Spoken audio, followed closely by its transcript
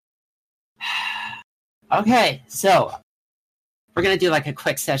Okay, so we're going to do like a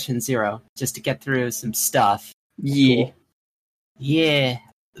quick session 0 just to get through some stuff. Yeah. Cool. Yeah,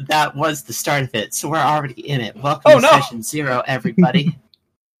 that was the start of it, so we're already in it. Welcome to session 0, everybody.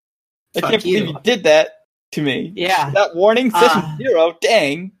 I can't believe you did that to me. Yeah. That warning, session 0,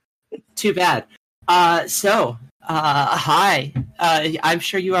 dang. Too bad. Hi. I'm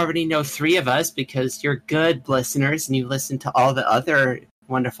sure you already know 3 of us because you're good listeners and you listen to all the other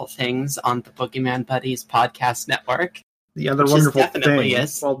wonderful things on the Boogeyman Buddies podcast network. The other wonderful thing.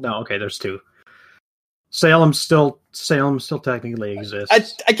 Is. Well, no, okay, there's 2. Salem still technically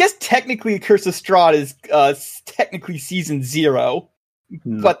exists. I guess technically Curse of Strahd is technically season 0,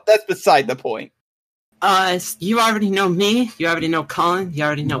 but that's beside the point. You already know me, you already know Colin, you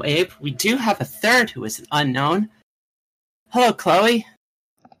already know Abe. We do have a 3rd who is an unknown. Hello, Chloe.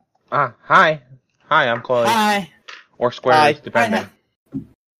 Hi. Hi, I'm Chloe. Hi. Or Squares, depending. Hi.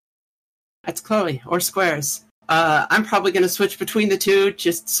 That's Chloe, or Squares. I'm probably going to switch between the 2,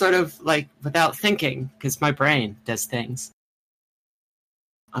 just sort of, like, without thinking, because my brain does things.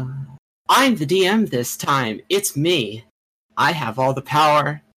 I'm the DM this time. It's me. I have all the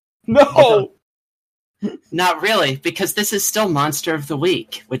power. No! Although, not really, because this is still Monster of the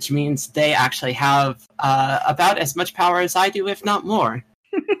Week, which means they actually have about as much power as I do, if not more.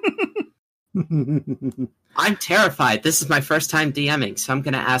 I'm terrified. This is my first time DMing, so I'm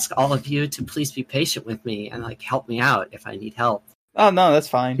going to ask all of you to please be patient with me and help me out if I need help. Oh, no, that's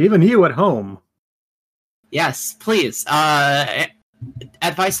fine. Even you at home. Yes, please.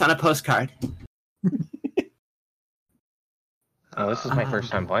 Advice on a postcard. Oh, this is my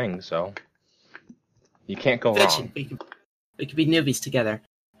first time playing, so you can't go wrong. We could be newbies together.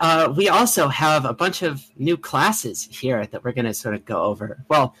 We also have a bunch of new classes here that we're going to sort of go over.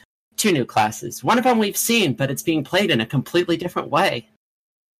 Well, 2 new classes. One of them we've seen, but it's being played in a completely different way.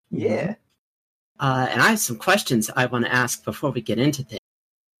 Yeah. And I have some questions I want to ask before we get into things.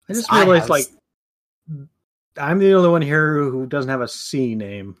 I just realized, I'm the only one here who doesn't have a C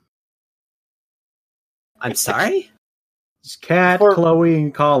name. I'm sorry? It's Kat, Chloe,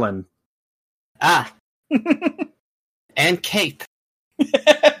 and Colin. And Cape.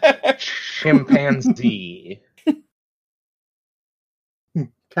 Chimpanzee.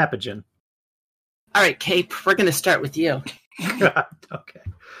 Capigen. All right, Cape, we're going to start with you. Okay.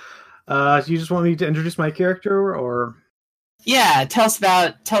 So you just want me to introduce my character, or? Yeah, tell us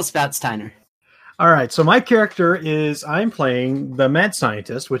about Steiner. All right, so my character I'm playing the Mad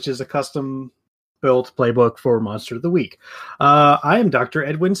Scientist, which is a custom-built playbook for Monster of the Week. I am Dr.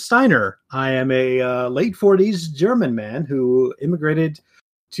 Edwin Steiner. I am a late 40s German man who immigrated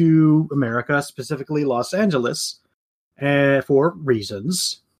to America, specifically Los Angeles, for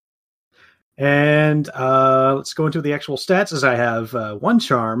reasons. And let's go into the actual stats, as I have 1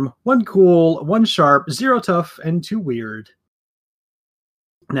 charm, 1 cool, 1 sharp, 0 tough, and 2 weird.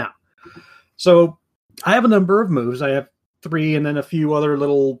 Now, so I have a number of moves. I have 3 and then a few other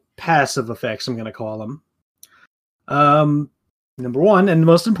little passive effects, I'm going to call them. Number 1, and the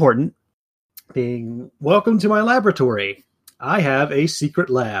most important, being welcome to my laboratory. I have a secret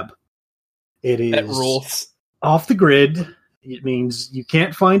lab. It is that rules. Off the grid. It means you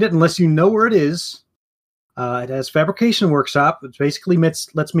can't find it unless you know where it is. It has fabrication workshop, which basically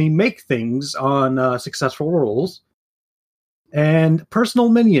lets me make things on successful rolls. And personal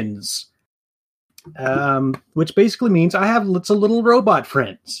minions, which basically means I have lots of little robot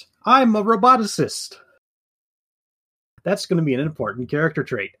friends. I'm a roboticist. That's going to be an important character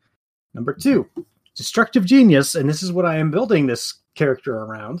trait. Number 2, destructive genius, and this is what I am building this character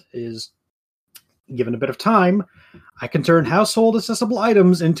around, is given a bit of time, I can turn household accessible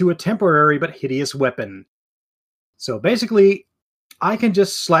items into a temporary but hideous weapon. So basically, I can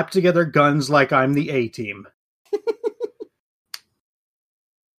just slap together guns like I'm the A-Team.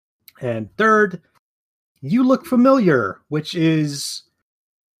 And 3rd, you look familiar, which is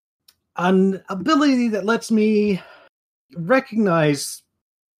an ability that lets me recognize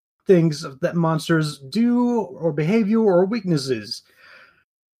things that monsters do or behavior or weaknesses.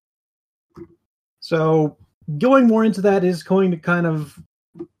 So going more into that is going to kind of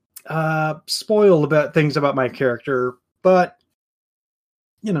spoil things about my character, but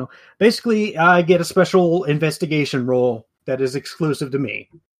basically I get a special investigation role that is exclusive to me.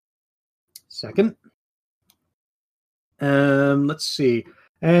 2nd, let's see,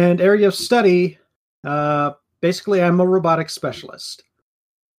 and area of study, basically I'm a robotics specialist.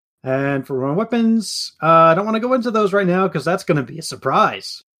 And for my weapons, I don't want to go into those right now because that's going to be a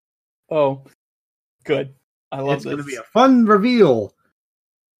surprise. Oh, good. I love it's this. It's going to be a fun reveal.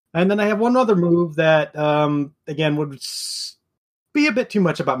 And then I have one other move that, again, would be a bit too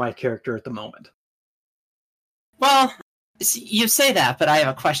much about my character at the moment. Well, you say that, but I have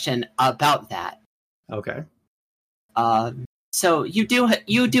a question about that. Okay. So you do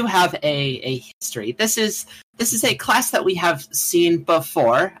have a history. This is a class that we have seen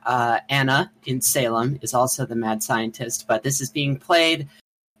before. Anna in Salem is also the mad scientist, but this is being played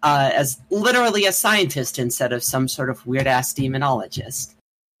as literally a scientist instead of some sort of weird ass demonologist.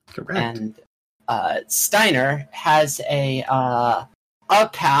 Correct. And Steiner has a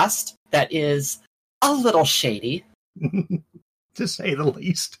past that is a little shady, to say the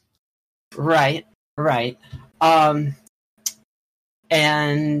least. Right.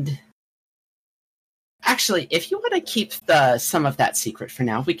 And actually, if you want to keep some of that secret for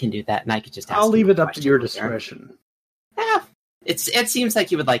now, we can do that, and I could just ask. I'll leave it up to your later. discretion. Yeah, it seems like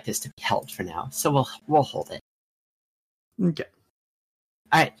you would like this to be held for now, so we'll hold it. Okay.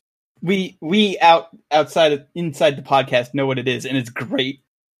 All right. We inside the podcast know what it is, and it's great.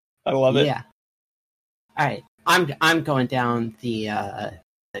 I love it. Yeah. All right. I'm going down the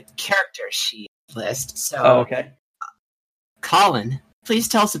character sheet list. So, okay. Colin, please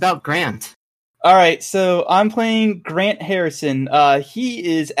tell us about Grant. All right, so I'm playing Grant Harrison.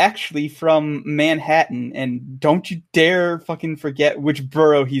 He is actually from Manhattan, and don't you dare fucking forget which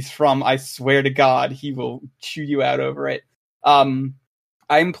borough he's from. I swear to God, he will chew you out over it. I'm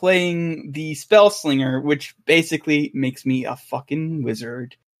playing the Spellslinger, which basically makes me a fucking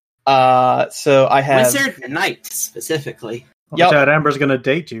wizard. So I have Wizard Knight specifically. Yep. That Amber's gonna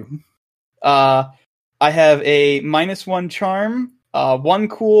date you. I have a -1 charm, 1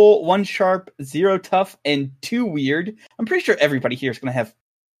 cool, 1 sharp, 0 tough, and 2 weird. I'm pretty sure everybody here is gonna have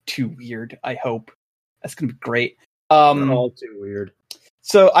 2 weird. I hope that's gonna be great. All too weird.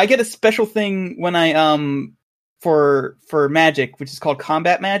 So I get a special thing when I for magic, which is called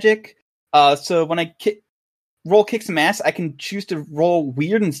combat magic. So when I roll kick some ass, I can choose to roll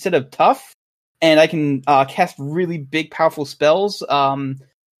weird instead of tough, and I can cast really big, powerful spells.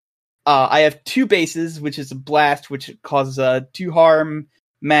 I have 2 bases, which is a blast, which causes 2 harm,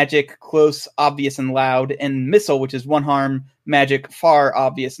 magic, close, obvious, and loud, and missile, which is 1 harm, magic, far,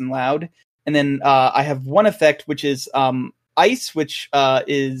 obvious, and loud. And then I have 1 effect, which is ice, which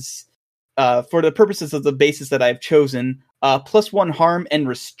is for the purposes of the bases that I've chosen, +1 harm and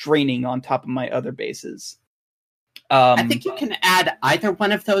restraining on top of my other bases. I think you can add either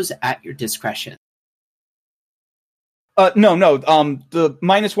one of those at your discretion. No. The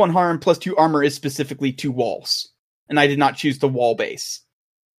 -1 harm +2 armor is specifically 2 walls, and I did not choose the wall base.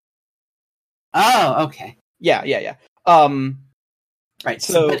 Oh, okay. Yeah. Right.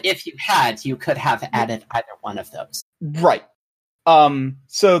 So, but if you had, you could have added either one of those. Right.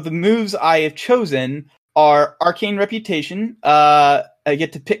 So the moves I have chosen are Arcane Reputation. I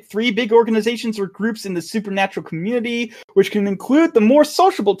get to pick 3 big organizations or groups in the supernatural community, which can include the more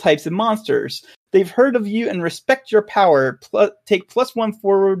sociable types of monsters. They've heard of you and respect your power. Take +1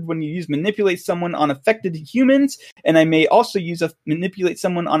 forward when you use Manipulate Someone on affected humans, and I may also use Manipulate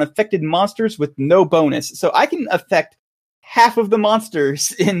Someone on affected monsters with no bonus. So I can affect half of the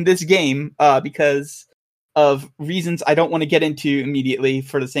monsters in this game because of reasons I don't want to get into immediately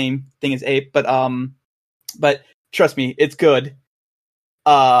for the same thing as Ape, but trust me, it's good.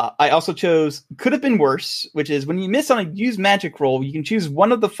 I also chose Could Have Been Worse, which is when you miss on a use magic roll, you can choose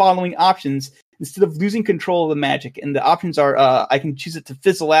one of the following options instead of losing control of the magic. And the options are, I can choose it to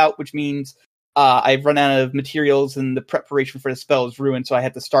fizzle out, which means I've run out of materials and the preparation for the spell is ruined, so I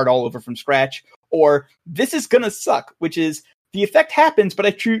have to start all over from scratch. Or This Is Gonna Suck, which is the effect happens, but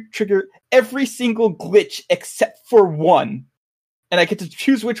I trigger every single glitch except for one. And I get to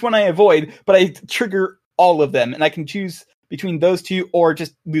choose which one I avoid, but I trigger all of them. And I can choose between those 2 or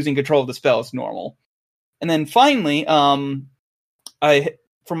just losing control of the spell is normal. And then finally,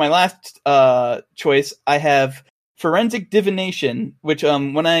 for my last choice, I have Forensic Divination, which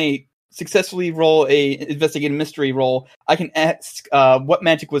when I successfully roll a Investigate Mystery roll, I can ask what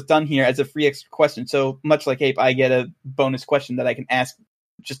magic was done here as a free extra question. So much like Ape, I get a bonus question that I can ask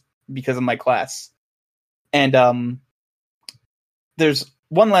just because of my class. And there's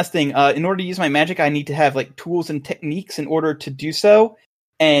one last thing. In order to use my magic, I need to have tools and techniques in order to do so.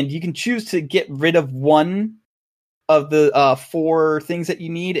 And you can choose to get rid of one of the 4 things that you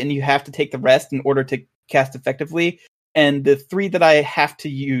need, and you have to take the rest in order to cast effectively. And the 3 that I have to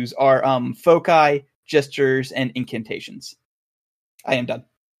use are foci, gestures, and incantations. I am done.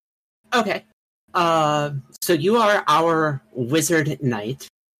 Okay. So you are our wizard knight,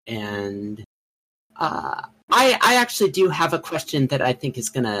 and I actually do have a question that I think is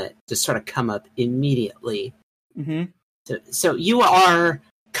going to just sort of come up immediately. Mm-hmm. So you are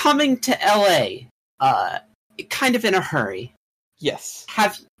coming to LA, kind of in a hurry. Yes.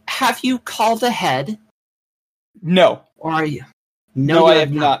 Have you called ahead? No. Or are you? No, I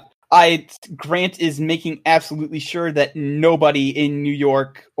have not. Grant is making absolutely sure that nobody in New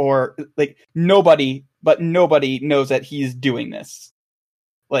York or nobody knows that he's doing this.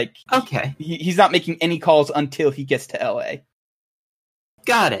 Okay. He's not making any calls until he gets to LA.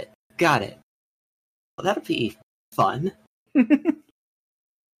 Got it. Well, that'll be fun.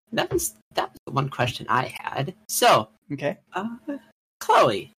 That was the one question I had. So, okay.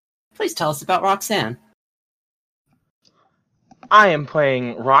 Chloe, please tell us about Roxanne. I am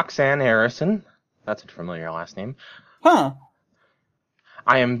playing Roxanne Harrison. That's a familiar last name. Huh.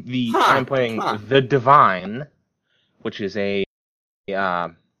 I'm playing the Divine, which is a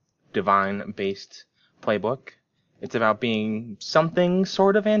divine-based playbook. It's about being something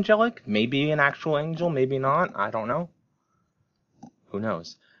sort of angelic, maybe an actual angel, maybe not. I don't know. Who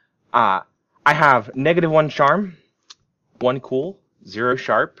knows? I have -1 charm, 1 cool, 0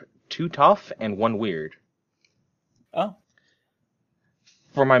 sharp, 2 tough, and 1 weird. Oh.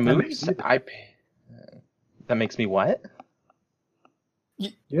 For my moves, that makes me what?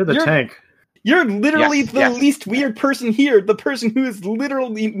 You're the tank. You're literally the least weird person here. The person who is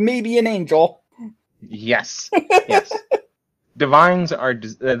literally maybe an angel. Yes. Divines are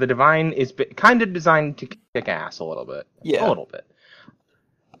the divine is kind of designed to kick ass a little bit. Yeah, a little bit.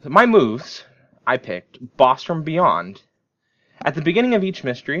 My moves, I picked Boss from Beyond. At the beginning of each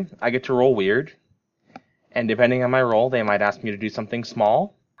mystery, I get to roll weird, and depending on my roll, they might ask me to do something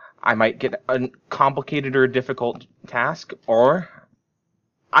small. I might get a complicated or difficult task, or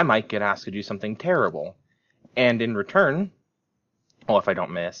I might get asked to do something terrible. And in return, well, if I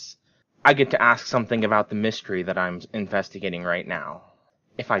don't miss, I get to ask something about the mystery that I'm investigating right now.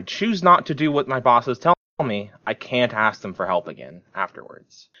 If I choose not to do what my bosses tell me, I can't ask them for help again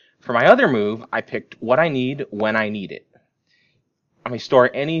afterwards. For my other move, I picked what I need when I need it. I may store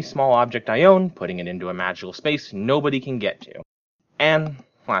any small object I own, putting it into a magical space nobody can get to. And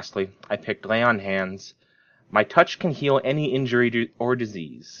lastly, I picked Lay on Hands. My touch can heal any injury or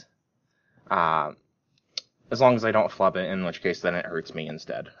disease. As long as I don't flub it, in which case then it hurts me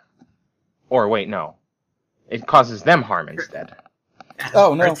instead. Or wait, no. It causes them harm instead.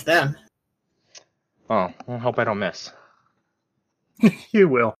 Oh, no. Hurts them. Oh, I hope I don't miss. You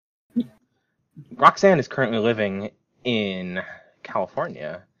will. Roxanne is currently living in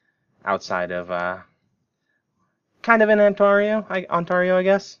California, outside of, kind of in Ontario, I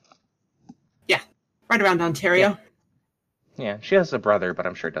guess. Yeah, right around Ontario. Yeah, she has a brother, but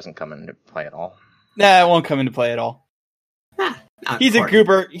I'm sure it doesn't come into play at all. Nah, it won't come into play at all. He's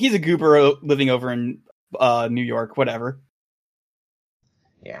important. He's a goober living over in New York, whatever.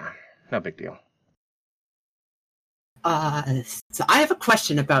 Yeah, no big deal. So I have a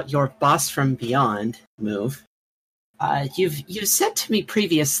question about your Boss from Beyond move. You've said to me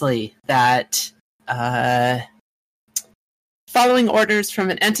previously that following orders from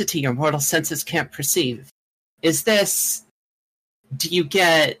an entity your mortal senses can't perceive. Is this... Do you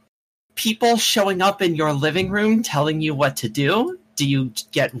get people showing up in your living room telling you what to do? Do you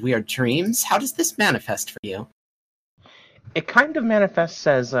get weird dreams? How does this manifest for you? It kind of manifests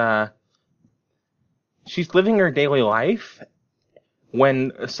as she's living her daily life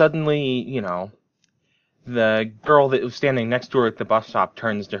when suddenly, the girl that was standing next to her at the bus stop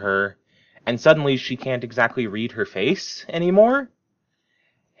turns to her, and suddenly she can't exactly read her face anymore.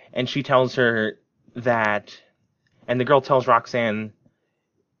 And she tells her that, and the girl tells Roxanne,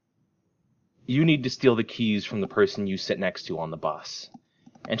 you need to steal the keys from the person you sit next to on the bus.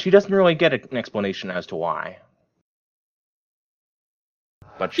 And she doesn't really get an explanation as to why.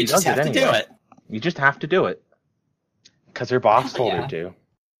 But she does it anyway. You just have to do it. You just have to do it. Because her boss told her to.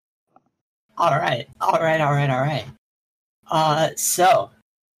 All right. So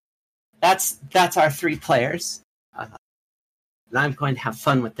that's our 3 players. And I'm going to have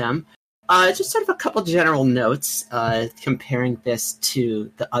fun with them. Just sort of a couple general notes comparing this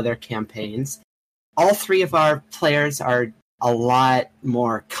to the other campaigns. All 3 of our players are a lot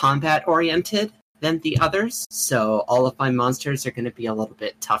more combat-oriented than the others, so all of my monsters are going to be a little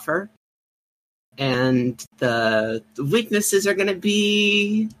bit tougher. And the weaknesses are going to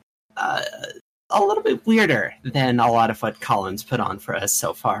be a little bit weirder than a lot of what Colin's put on for us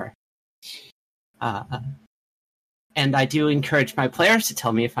so far. And I do encourage my players to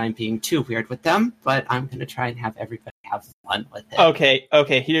tell me if I'm being too weird with them, but I'm going to try and have everybody have fun with it.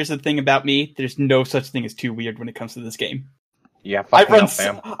 Okay, here's the thing about me. There's no such thing as too weird when it comes to this game. Yeah, I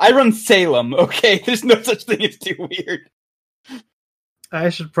run Salem, okay? There's no such thing as too weird. I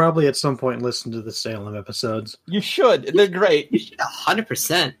should probably at some point listen to the Salem episodes. You should. They're great. You should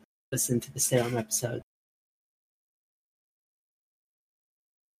 100% listen to the Salem episode.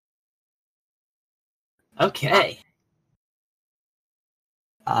 Okay.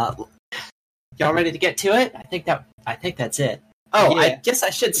 Y'all ready to get to it? I think that's it. Oh, Yeah. I guess I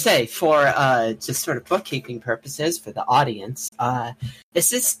should say, for just sort of bookkeeping purposes for the audience,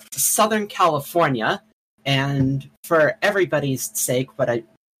 this is Southern California, and for everybody's sake,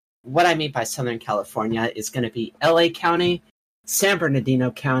 what I mean by Southern California is going to be LA County, San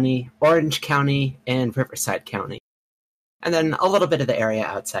Bernardino County, Orange County, and Riverside County. And then a little bit of the area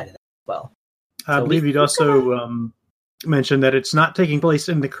outside of that as well. I believe you'd also mention that it's not taking place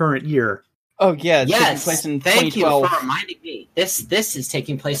in the current year. Oh yeah, it's taking Yes, place in thank you 2012. for reminding me. This is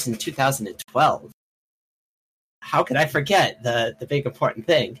taking place in 2012. How could I forget the big important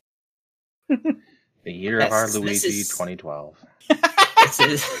thing? The year of our This Luigi, is- 2012. This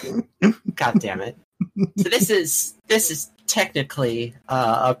is God damn it. So this is technically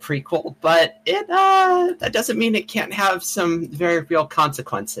a prequel, but it that doesn't mean it can't have some very real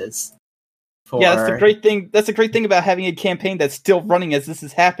consequences. Yeah, that's the great thing. That's the great thing about having a campaign that's still running as this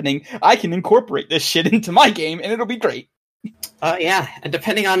is happening. I can incorporate this shit into my game, and it'll be great. Yeah, and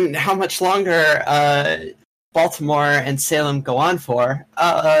depending on how much longer Baltimore and Salem go on for,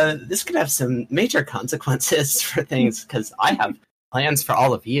 this could have some major consequences for things, because I have plans for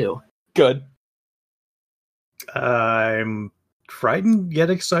all of you. Good. I'm frightened yet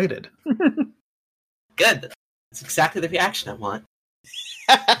excited. Good. That's exactly the reaction I want.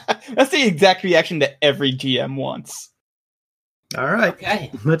 That's the exact reaction that every GM wants. All right,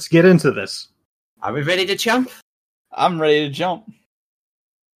 Okay. let's get into this. Are we ready to jump? I'm ready to jump.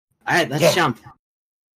 All right, let's Yeah. jump.